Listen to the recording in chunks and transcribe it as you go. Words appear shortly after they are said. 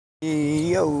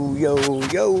Yo, yo,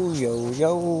 yo, yo,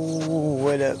 yo,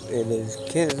 what up? It is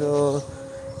Kizzle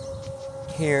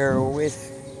here with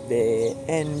the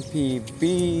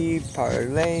NPB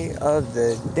Parlay of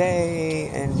the Day,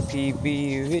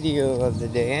 NPB Video of the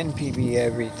Day, NPB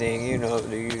everything, you know,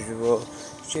 the usual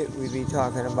shit we be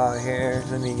talking about here.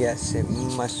 Let me guess, it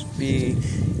must be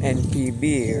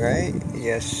NPB, right?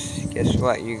 Yes, guess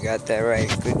what? You got that right.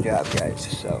 Good job, guys.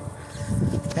 So,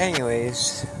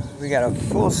 anyways, we got a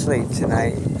full slate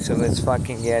tonight, so let's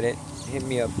fucking get it. Hit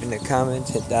me up in the comments,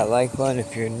 hit that like button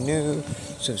if you're new,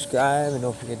 subscribe, and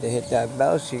don't forget to hit that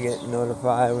bell so you get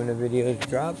notified when the videos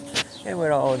drop. And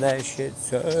with all that shit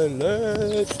said,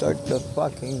 let's start the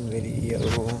fucking video.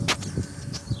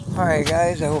 Alright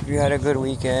guys, I hope you had a good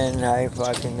weekend. I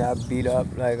fucking got beat up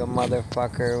like a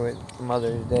motherfucker with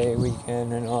Mother's Day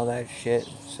weekend and all that shit,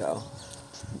 so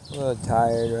a little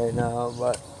tired right now,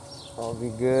 but I'll be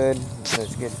good.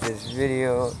 Let's get this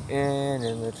video in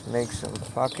and let's make some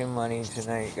fucking money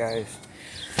tonight, guys.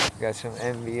 Got some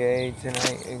NBA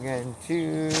tonight again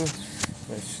too.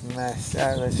 Let's smash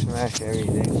that. Let's smash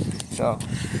everything. So,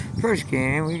 first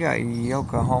game, we got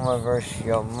Yokohama versus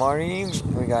Yomori.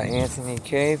 We got Anthony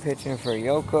K pitching for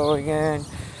Yoko again.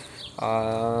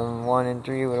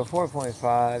 1-3 with a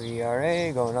 4.5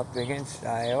 ERA, going up against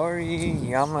Iori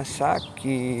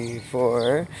Yamasaki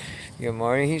for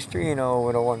Yomori. He's 3-0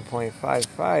 with a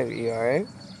 1.55 ERA.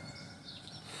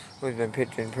 Who's been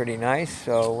pitching pretty nice,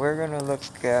 so we're gonna look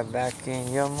at backing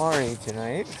Yomori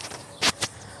tonight.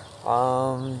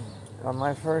 On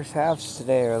my first halves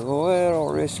today are a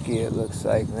little risky, it looks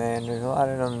like, man. There's a lot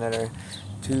of them that are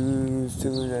 2s,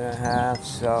 2.5,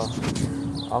 so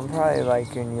I'm probably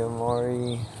liking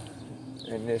Yomori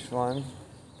in this one.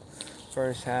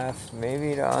 First half,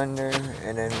 maybe the under,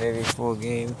 and then maybe full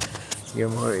game,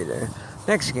 Yomori there.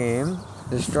 Next game,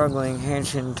 the struggling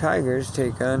Hanshin Tigers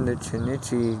take on the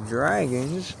Chunichi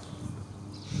Dragons.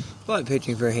 But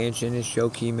pitching for Hanshin is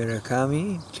Shoki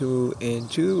Murakami,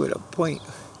 2-2 with a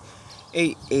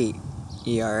 .88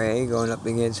 ERA, going up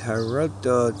against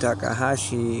Hiroto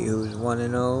Takahashi, who's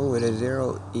 1-0 with a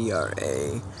 0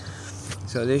 ERA.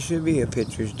 So this should be a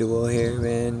pitcher's duel here,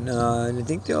 man. I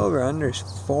think the over-under is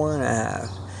 4.5.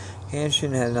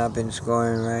 Hanshin has not been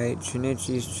scoring right.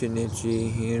 Chunichi's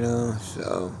Chunichi, you know,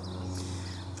 so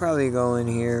probably going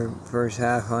here first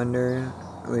half under,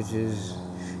 which is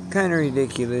kind of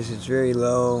ridiculous. It's very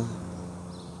low.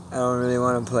 I don't really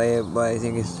want to play it, but I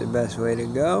think it's the best way to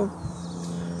go.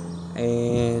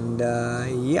 And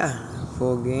yeah,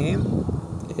 full game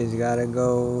is gotta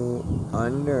go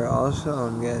under also,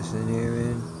 I'm guessing here,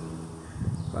 man.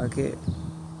 Fuck it.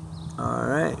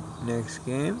 Alright, next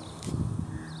game.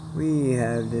 We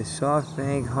have the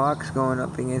SoftBank Hawks going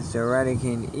up against the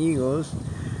Radican Eagles.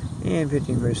 And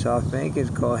pitching for SoftBank is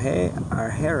Kohei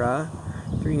Arhara,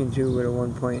 3-2 with a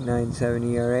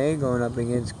 1.97 ERA, going up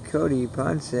against Cody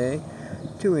Ponce,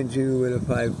 2-2 with a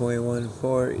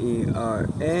 5.14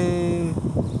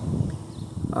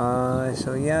 ERA.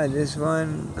 So yeah, this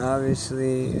one,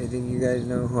 obviously, I think you guys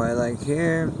know who I like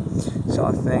here.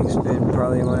 SoftBank's been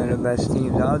probably one of the best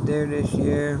teams out there this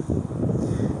year.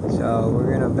 So we're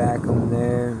going to back them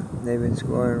there. They've been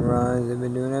scoring runs. They've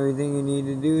been doing everything you need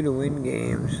to do to win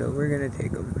games. So we're going to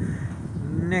take them.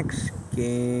 Next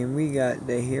game, we got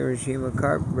the Hiroshima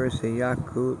Carp versus the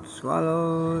Yakult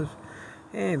Swallows.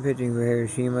 And pitching for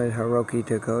Hiroshima is Hiroki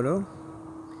Takoto,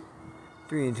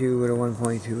 3-2 with a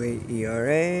 1.28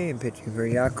 ERA. And pitching for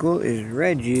Yakult is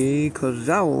Reggie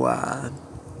Kozawa,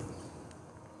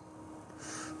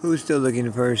 who's still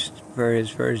looking for his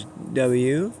first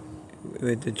W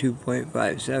with the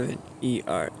 2.57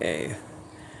 ERA.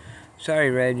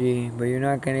 Sorry, Reggie, but you're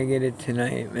not going to get it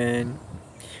tonight, man.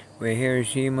 With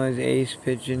Hiroshima's ace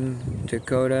pitching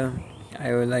Dakota,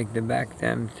 I would like to back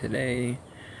them today.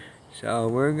 So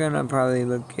we're going to probably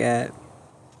look at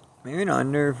maybe an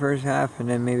under first half and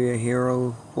then maybe a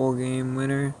hero full game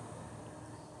winner.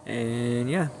 And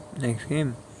yeah, next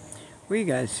game. We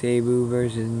got Seibu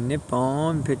versus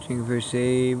Nippon. Pitching for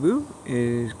Seibu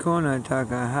is Kona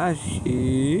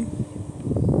Takahashi,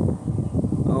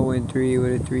 0-3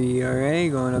 with a 3 ERA,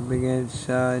 going up against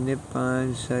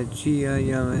Nippon's Sachiya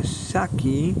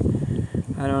Yamasaki.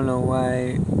 I don't know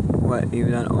why, he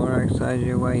was on Orax last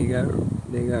year, why they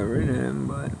got rid of him,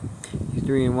 but he's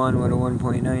 3-1 with a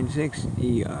 1.96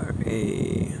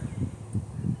 ERA.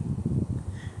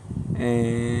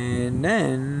 And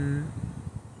then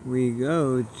we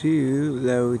go to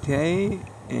Lotte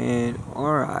and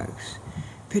Orax.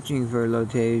 Pitching for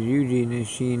Lotte is Yuji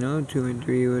Nishino, 2-3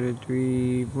 with a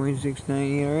 3.69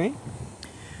 ERA.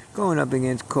 Going up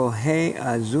against Kohei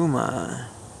Azuma.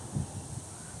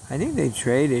 I think they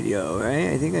traded, yo, right?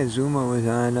 I think Azuma was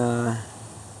on,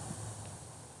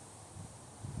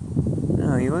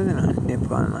 no, he wasn't on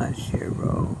Nippon last year,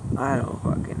 bro. I don't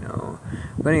fucking know.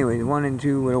 But anyways, 1 and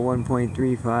 2 with a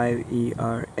 1.35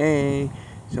 ERA.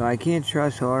 So I can't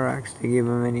trust Aurochs to give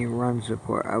him any run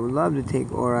support. I would love to take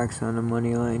Aurochs on the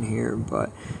money line here,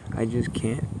 but I just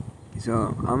can't.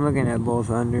 So I'm looking at both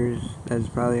unders. That's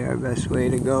probably our best way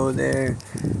to go there,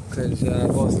 because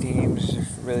both teams are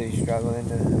really struggling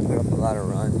to put up a lot of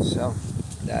runs. So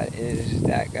that is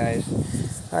that, guys.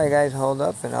 Alright, guys, hold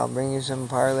up and I'll bring you some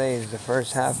parlays. The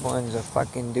first half one's a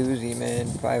fucking doozy, man.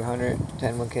 500,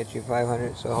 10 will catch you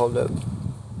 500, so hold up.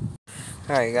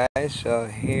 Alright, guys, so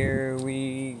here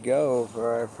we go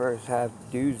for our first half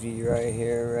doozy right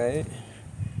here, right?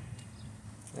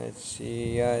 Let's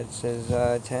see, it says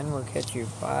 10 will catch you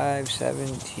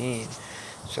 517.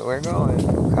 So we're going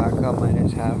Kaka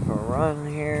minus half a run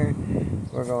here.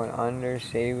 We're going under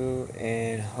Seibu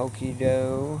and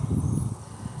Hokido.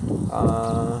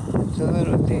 It's a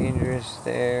little dangerous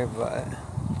there, but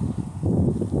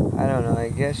I don't know. I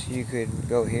guess you could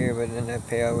go here, but then that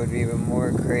payout would be even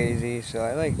more crazy. So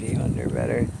I like the under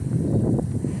better.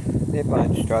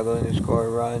 Nippon's struggling to score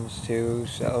runs too,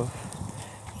 so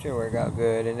should work out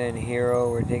good. And then Hero,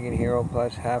 we're taking Hero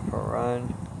plus half a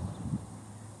run.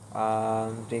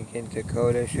 I'm thinking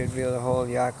Dakota should be able to hold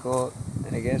Yakult.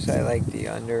 And I guess I like the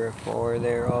under a 4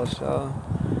 there also.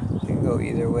 You can go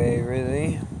either way,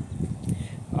 really.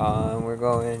 We're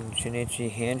going Shinichi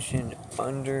Hanshin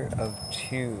under of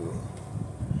 2.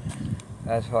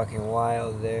 That's fucking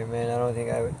wild there, man. I don't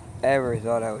think I would ever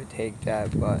thought I would take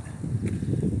that, but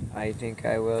I think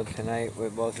I will tonight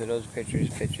with both of those pitchers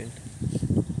pitching.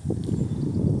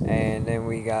 And then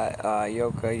we got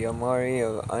Yoka Yomori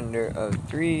of under of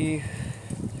 3.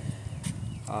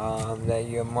 That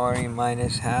Yomori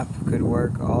minus half could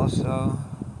work also.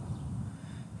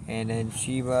 And then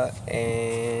Chiba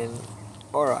and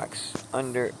Aurochs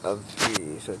under of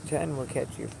 3. So 10 will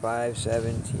catch you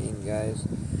 517, guys.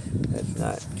 That's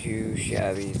not too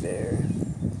shabby there.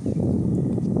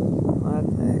 What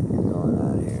the heck is going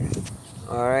on here?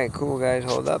 Alright, cool, guys.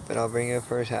 Hold up and I'll bring you a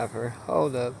first halfer.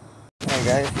 Hold up. Alright,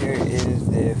 guys, here is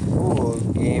the full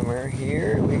gamer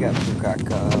here. We got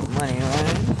Bukaka money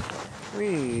line.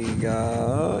 We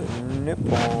got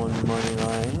Nippon money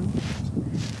line.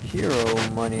 Hero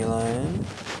money line.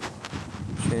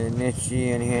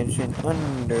 Shinichi and Hanshin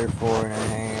under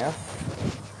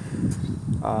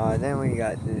 4.5. Then we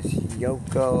got this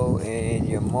Yoko and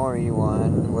Yomori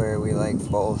one where we like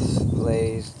both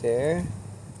plays there.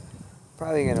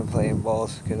 Probably gonna play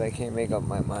both because I can't make up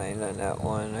my mind on that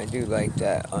one. I do like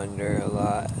that under a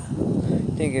lot.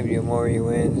 I think if Yomori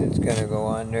wins, it's gonna go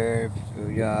under.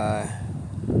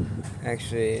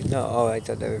 Actually, no. Oh, I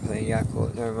thought they were playing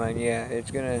Yakult. Never mind. Yeah, it's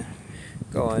gonna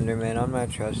go under, man. I'm not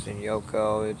trusting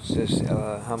Yoko. It's just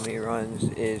how many runs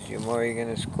is Yomori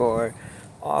gonna score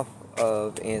off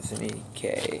of Anthony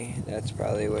K. That's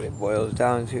probably what it boils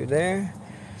down to there.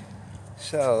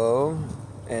 So,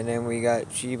 and then we got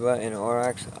Chiba and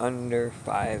Aurochs under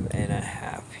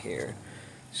 5.5 here.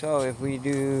 So if we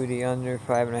do the under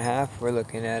 5.5, we're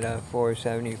looking at a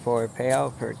 474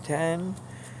 payout per 10.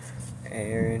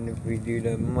 And if we do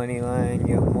the money line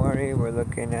Yomori, we're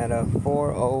looking at a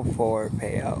 404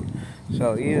 payout.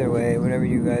 So either way, whatever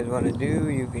you guys want to do,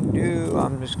 you can do.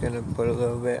 I'm just going to put a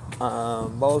little bit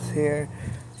on both here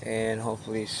and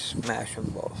hopefully smash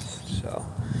them both. So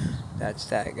that's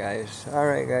that, guys.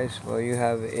 Alright, guys. Well, you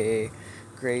have a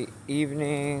great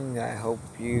evening. I hope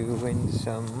you win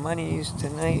some monies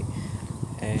tonight.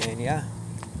 And yeah,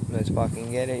 let's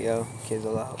fucking get it, yo. Kids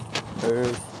allowed.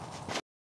 Peace.